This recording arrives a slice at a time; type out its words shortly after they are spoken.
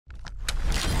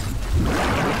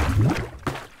Wide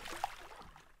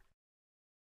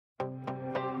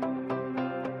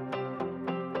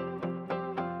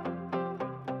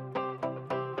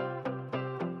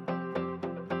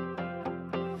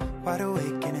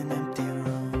awake in an empty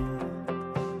room,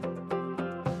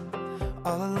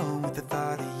 all alone with the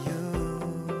thought of you.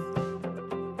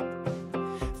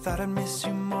 Thought I'd miss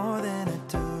you more than I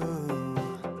do,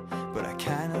 but I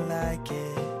kinda like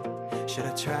it. Should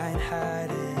I try and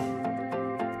hide it?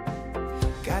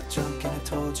 Got drunk and I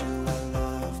told you I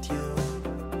loved you,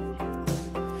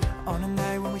 on a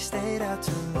night when we stayed out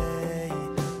too late.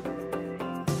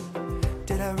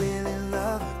 Did I really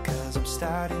love her? 'Cause I'm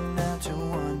starting now to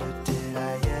wonder, did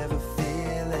I ever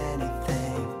feel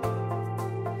anything?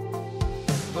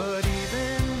 But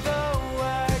even though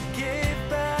I gave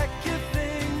back your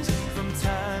things, from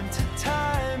time to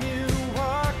time you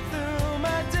walk through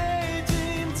my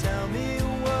daydream. Tell me,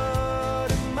 what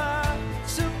am I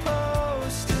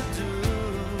supposed to do?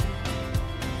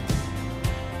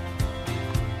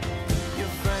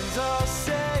 Your friends all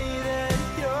say that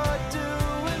you're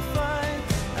doing fine.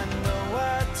 I know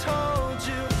I told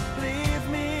you, leave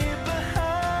me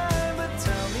behind, but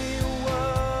tell me,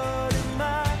 what am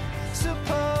I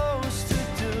supposed to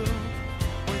do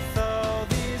with all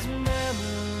these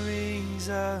memories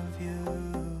of you?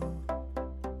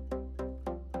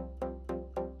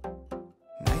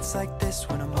 Nights like this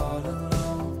when I'm all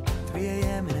alone, 3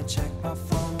 a.m. and I check my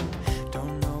phone.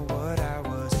 Don't know what I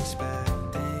was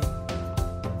expecting.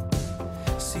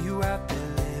 See you out there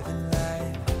living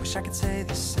life. Wish I could say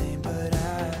the same, but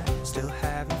I still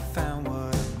haven't found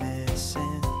what I'm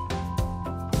missing.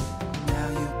 Now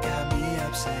you got me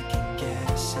up second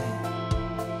guessing.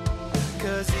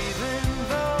 'Cause even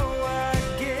though I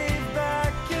gave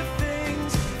back your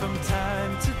things, from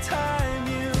time to time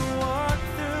you walk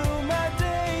through my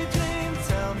daydream.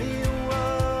 Tell me,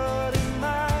 what am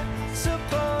I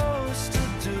supposed to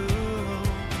do?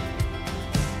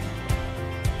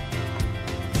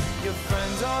 Your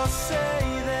friends all say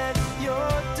that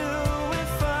you're doing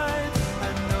fine.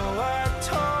 I know I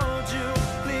told you,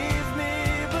 leave me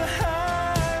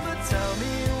behind, but tell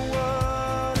me,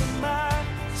 what am I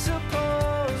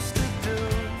supposed to do?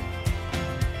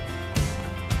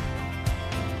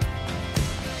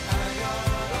 I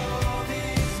got all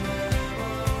these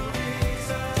memories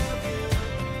of you.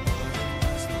 What am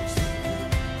I supposed to do?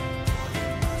 What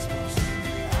am I supposed to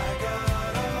do? I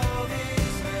got all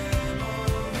these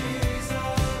memories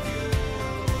of you.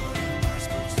 What am I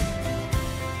supposed to do?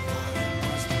 What am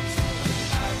I supposed to do?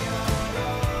 I got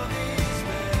all these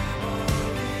memories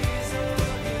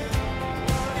of you.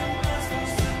 What am I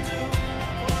supposed to do?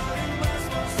 What am I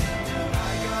supposed to do?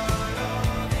 I got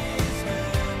all these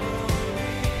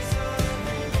memories of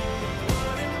you.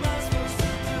 What am I supposed to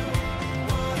do?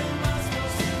 What am I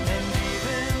supposed to do? And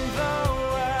even though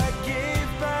I gave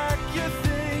back your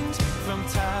things, from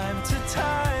time to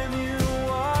time you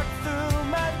walk through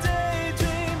my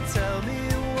daydream. Tell me,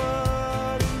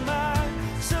 what am I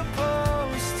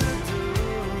supposed to do?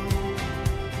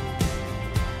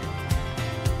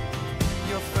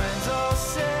 Your friends all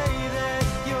say that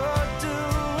you're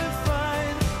doing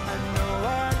fine. I know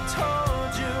I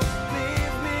told you,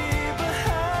 leave me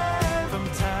behind. From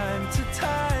time to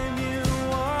time you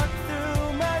walk through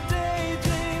my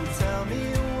daydream. Tell me,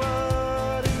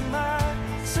 what am I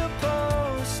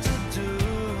supposed to do?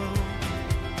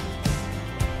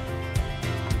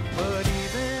 But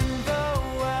even though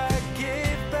I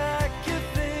gave back your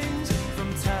things, from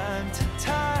time to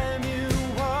time you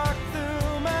walk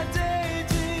through my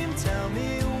daydream. Tell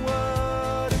me,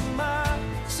 what am I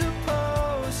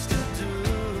supposed to do?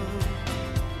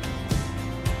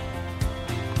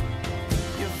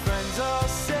 Your friends all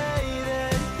say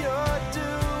that you're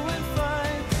doing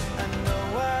fine. I know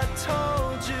I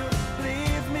told you,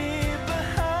 leave me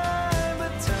behind,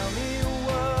 but tell me,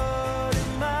 what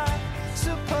am I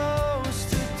supposed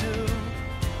to do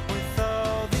with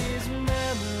all these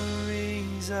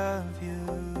memories of you?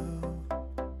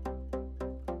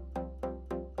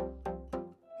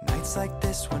 Nights like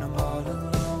this when I'm all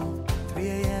alone, 3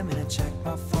 a.m. and I check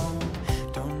my phone.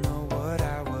 Don't know what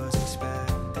I was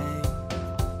expecting.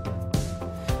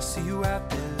 See you out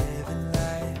there living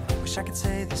life. Wish I could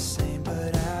say the same,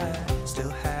 but I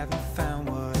still haven't found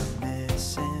what I'm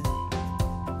missing.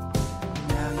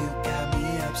 Now you got me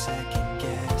up second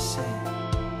guessing.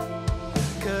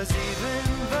 'Cause even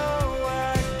though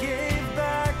I gave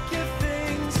back your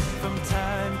things, from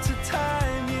time to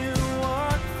time you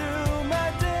walk through my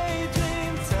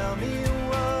daydream. Tell me,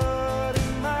 what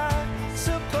am I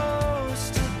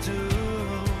supposed to do?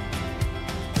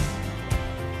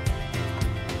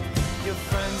 Your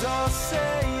friends all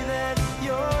say